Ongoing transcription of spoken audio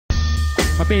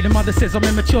My baby mother says I'm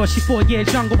immature. She 4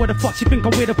 years younger. What the fuck she think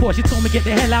I'm with her for? She told me get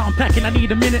the hell out, I'm packing, I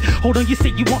need a minute. Hold on, you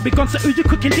said you want big guns, so who you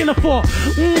cooking dinner for?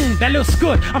 That looks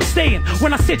good, I'm staying.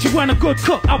 When I said you weren't a good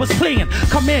cook, I was playing.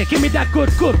 Come here, give me that good,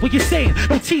 what you saying?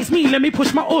 Don't tease me, let me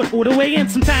push my hood all the way in.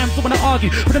 Sometimes I wanna argue,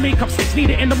 but the makeup sticks,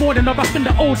 need it in the morning, or I spend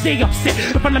the whole day upset.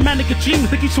 If I'm the man of your dreams,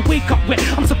 that you should wake up with.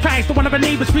 I'm surprised that one of our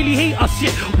neighbors really hate us,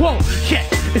 yeah. Whoa, yeah.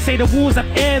 They say the walls have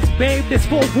airs, babe. There's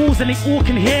 4 walls and they all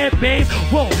can hear, babe.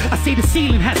 Whoa, I say the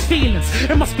ceiling has feelings.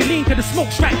 It must be linked to the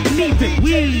smoke's right beneath it.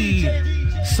 Wee,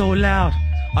 so loud.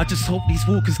 I just hope these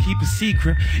walkers keep a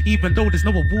secret. Even though there's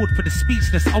no award for the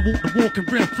speechless, I walk the walk and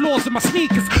bring flaws in my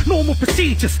sneakers. Normal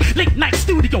procedures, late night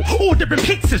studio, ordering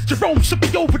pizzas. Jerome should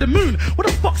be over the moon. What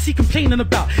the fuck's he complaining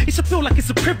about? It should feel like it's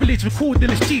a privilege recording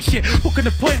this G shit. Book an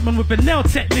appointment with a nail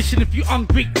technician if you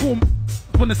ungrateful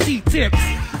wanna see tips.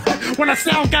 When I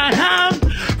sound guy ham,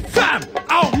 fam,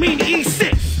 I don't mean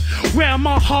E6. Wear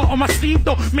my heart on my sleeve,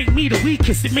 don't make me the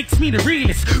weakest, it makes me the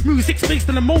realest. Music's based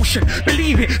on emotion,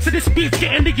 believe it. So this beat's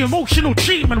getting the emotional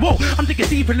treatment. Whoa, I'm digging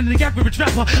deeper than the average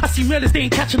rapper. I see realists, they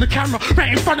ain't catching the camera.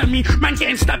 Right in front of me, man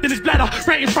getting stabbed in his bladder.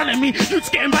 Right in front of me, youth's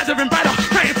getting badder and badder.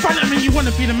 Right in front of me, you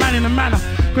wanna be the man in the manner.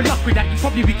 Good luck with that, you'll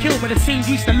probably be killed by the same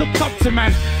youths that looked up to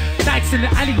man. Dice in the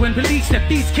alley when released left.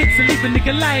 These kids are leaving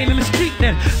nigga lying in the street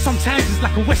then. Sometimes it's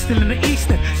like a western in the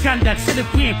eastern. Granddad said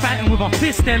if we ain't fighting with our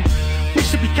fists then we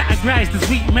should be categorized as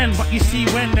weak men. But you see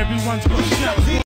when everyone's got shot.